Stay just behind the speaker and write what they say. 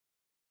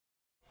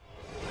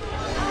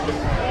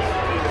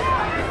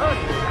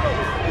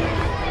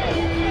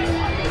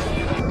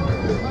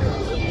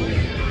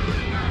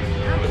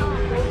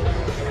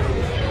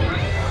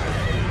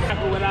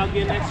Without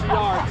getting extra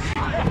yards. You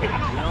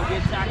don't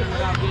get tackled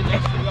without getting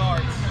extra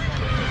yards.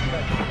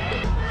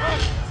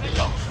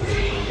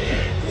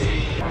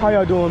 How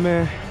y'all doing,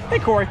 man? Hey,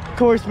 Corey.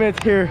 Corey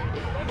Smith here,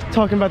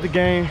 talking about the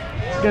game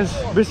against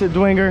Bishop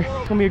Dwenger.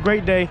 It's gonna be a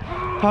great day.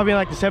 Probably in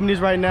like the 70s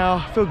right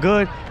now. Feel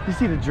good. You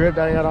see the drip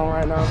that I got on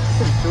right now. Look at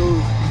these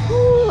shoes.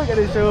 Woo, look at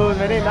these shoes,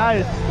 man. They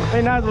nice.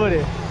 They nice with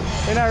it.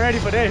 They're not ready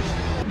for this.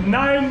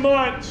 9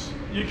 months,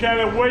 you kind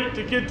of wait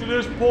to get to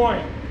this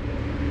point.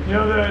 You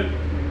know, the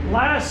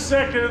last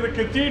second of the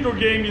Cathedral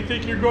game, you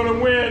think you're going to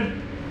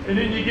win, and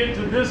then you get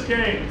to this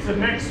game. It's the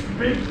next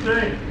big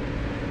thing.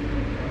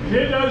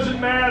 It doesn't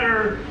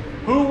matter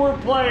who we're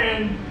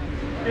playing.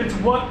 It's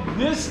what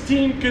this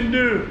team can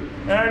do.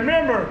 And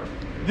remember,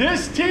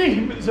 this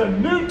team is a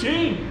new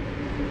team.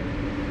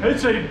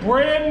 It's a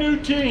brand new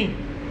team.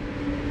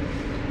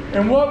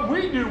 And what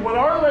we do, what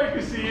our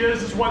legacy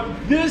is what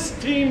this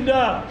team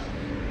does.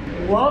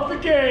 Love the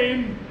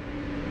game,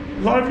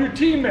 love your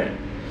teammate.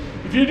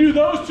 If you do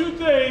those two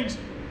things,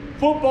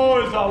 football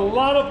is a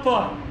lot of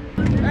fun.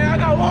 Hey, I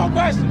got one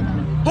question.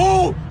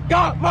 Who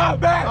got my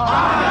back?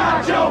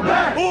 I got your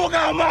back. Who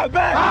got my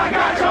back? I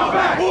got your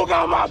back. Who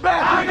got my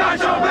back? I got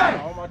your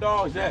back. Where my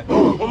dogs at?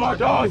 Where my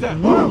dogs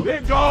at?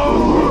 Big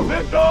dog,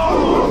 big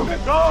dog,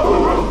 big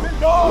dog, big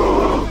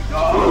dog, big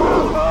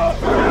dog.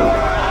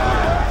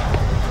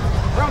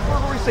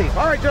 Brownsburg will receive.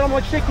 All right, gentlemen,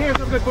 let's shake hands.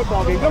 Have a good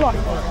football game. Good luck.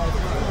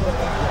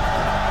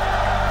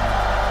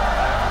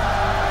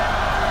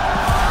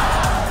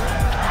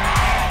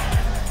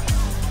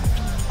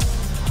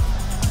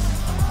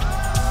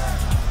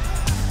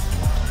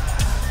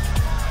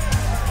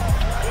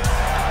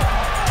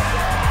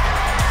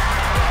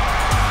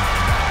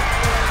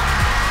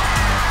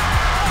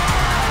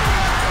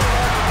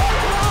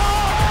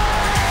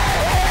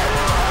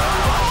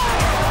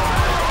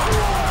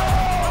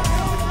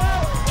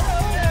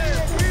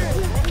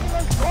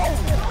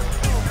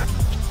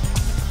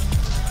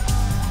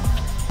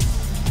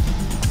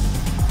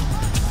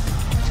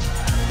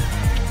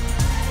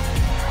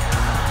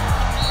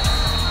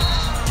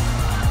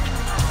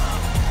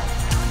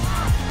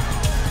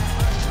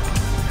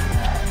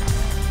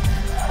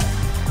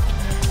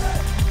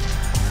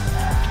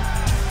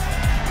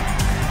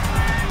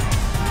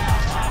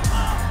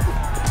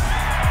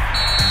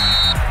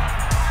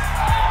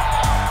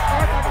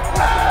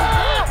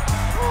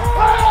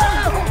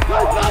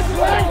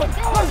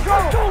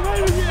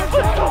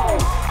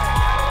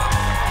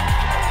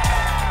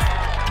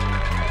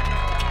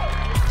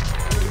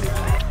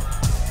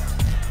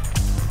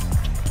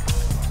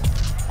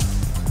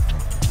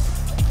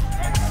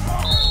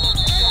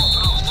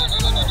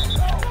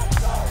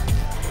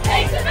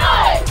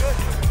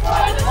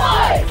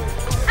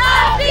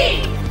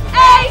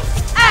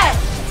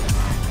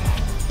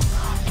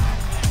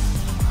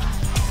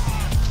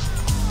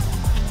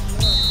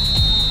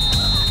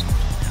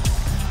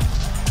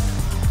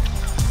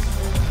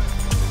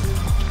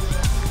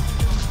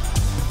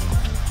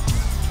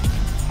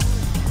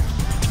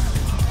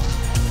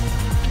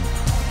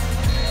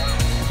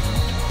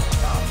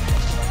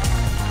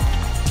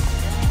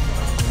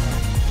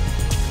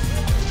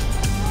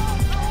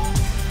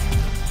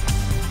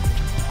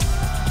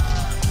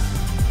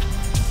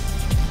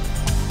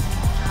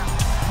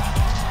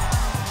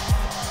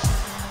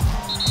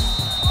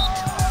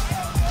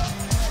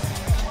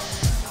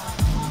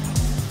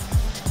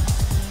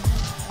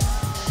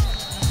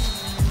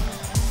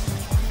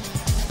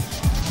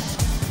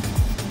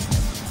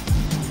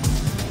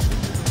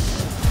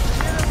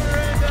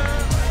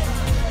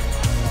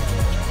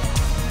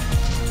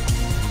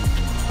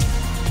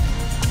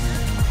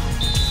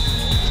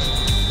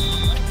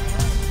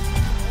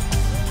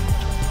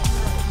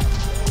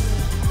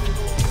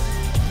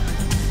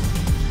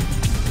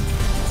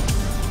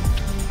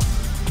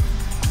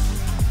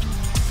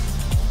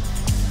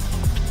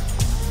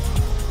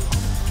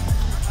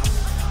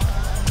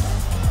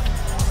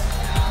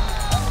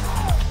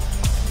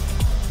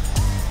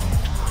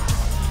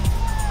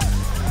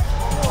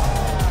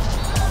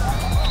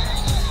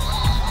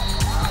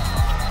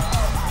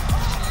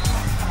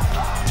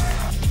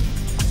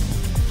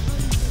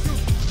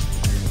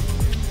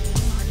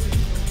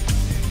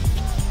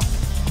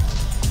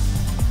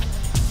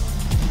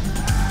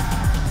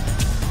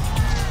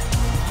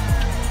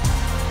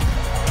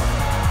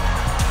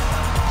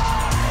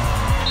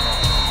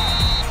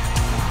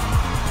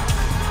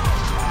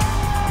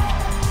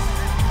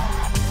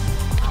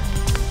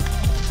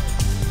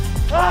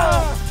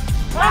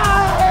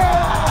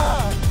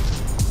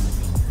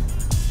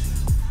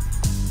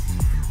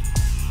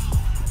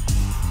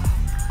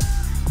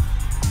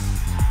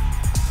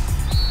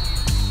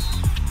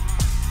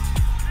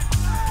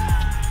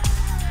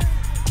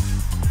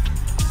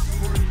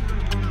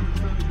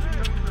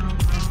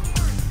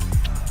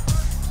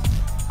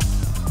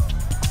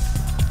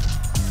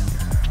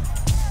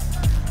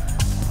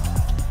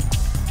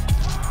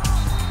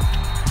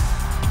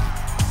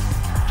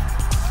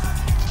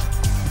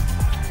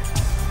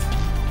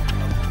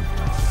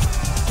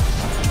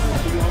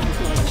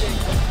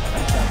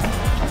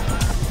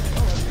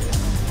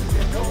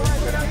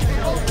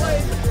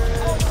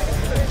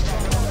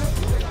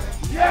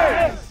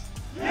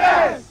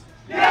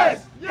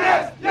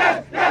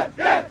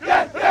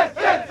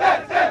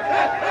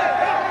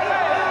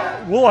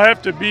 we'll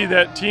have to be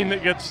that team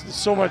that gets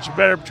so much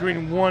better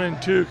between 1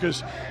 and 2,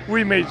 because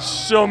we made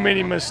so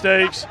many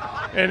mistakes,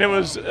 and it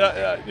was,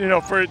 you know,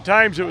 for at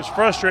times it was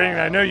frustrating.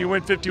 I know you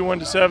win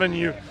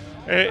 51-7,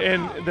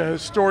 and the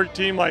historic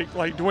team like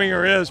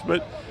Dwenger is,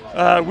 but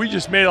we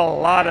just made a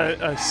lot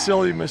of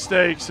silly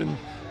mistakes and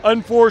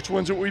unforced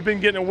ones that we've been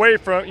getting away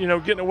from, you know,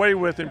 getting away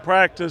with in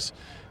practice,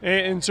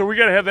 and so we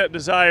got to have that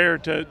desire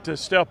to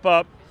step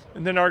up,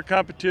 and then our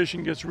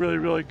competition gets really,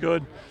 really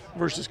good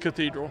versus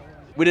Cathedral.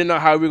 We didn't know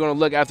how we were going to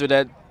look after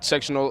that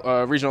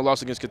regional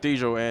loss against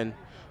Cathedral, and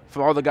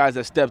for all the guys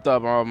that stepped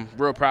up, I'm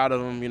real proud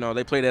of them. You know,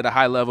 they played at a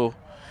high level,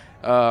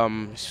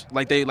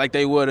 like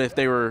they would if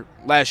they were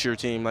last year's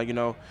team. Like, you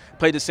know,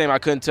 played the same. I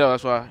couldn't tell.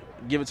 That's why I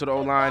give it to the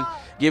O-line,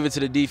 give it to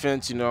the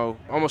defense. You know,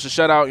 almost a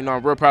shutout. You know,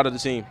 I'm real proud of the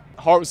team.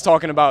 Hart was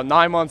talking about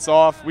 9 months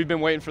off. We've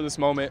been waiting for this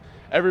moment.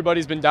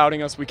 Everybody's been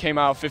doubting us. We came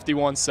out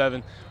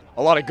 51-7.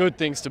 A lot of good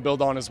things to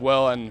build on as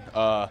well, and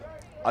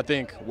I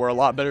think we're a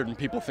lot better than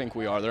people think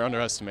we are. They're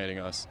underestimating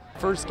us.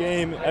 First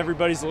game,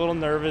 everybody's a little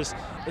nervous.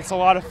 It's a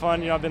lot of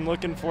fun. You know, I've been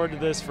looking forward to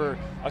this for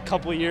a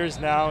couple of years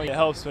now. It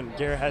helps when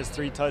Garrett has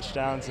 3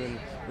 touchdowns and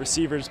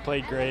receivers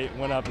played great,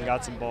 went up and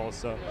got some balls.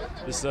 So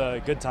it's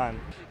a good time.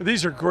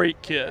 These are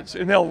great kids,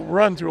 and they'll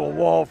run through a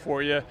wall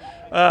for you.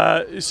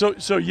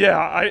 So yeah,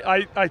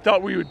 I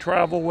thought we would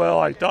travel well.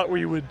 I thought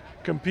we would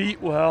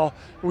compete well.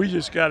 We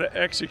just got to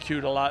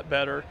execute a lot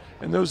better,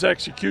 and those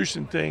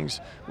execution things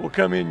will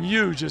come in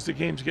huge as the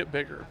games get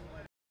bigger.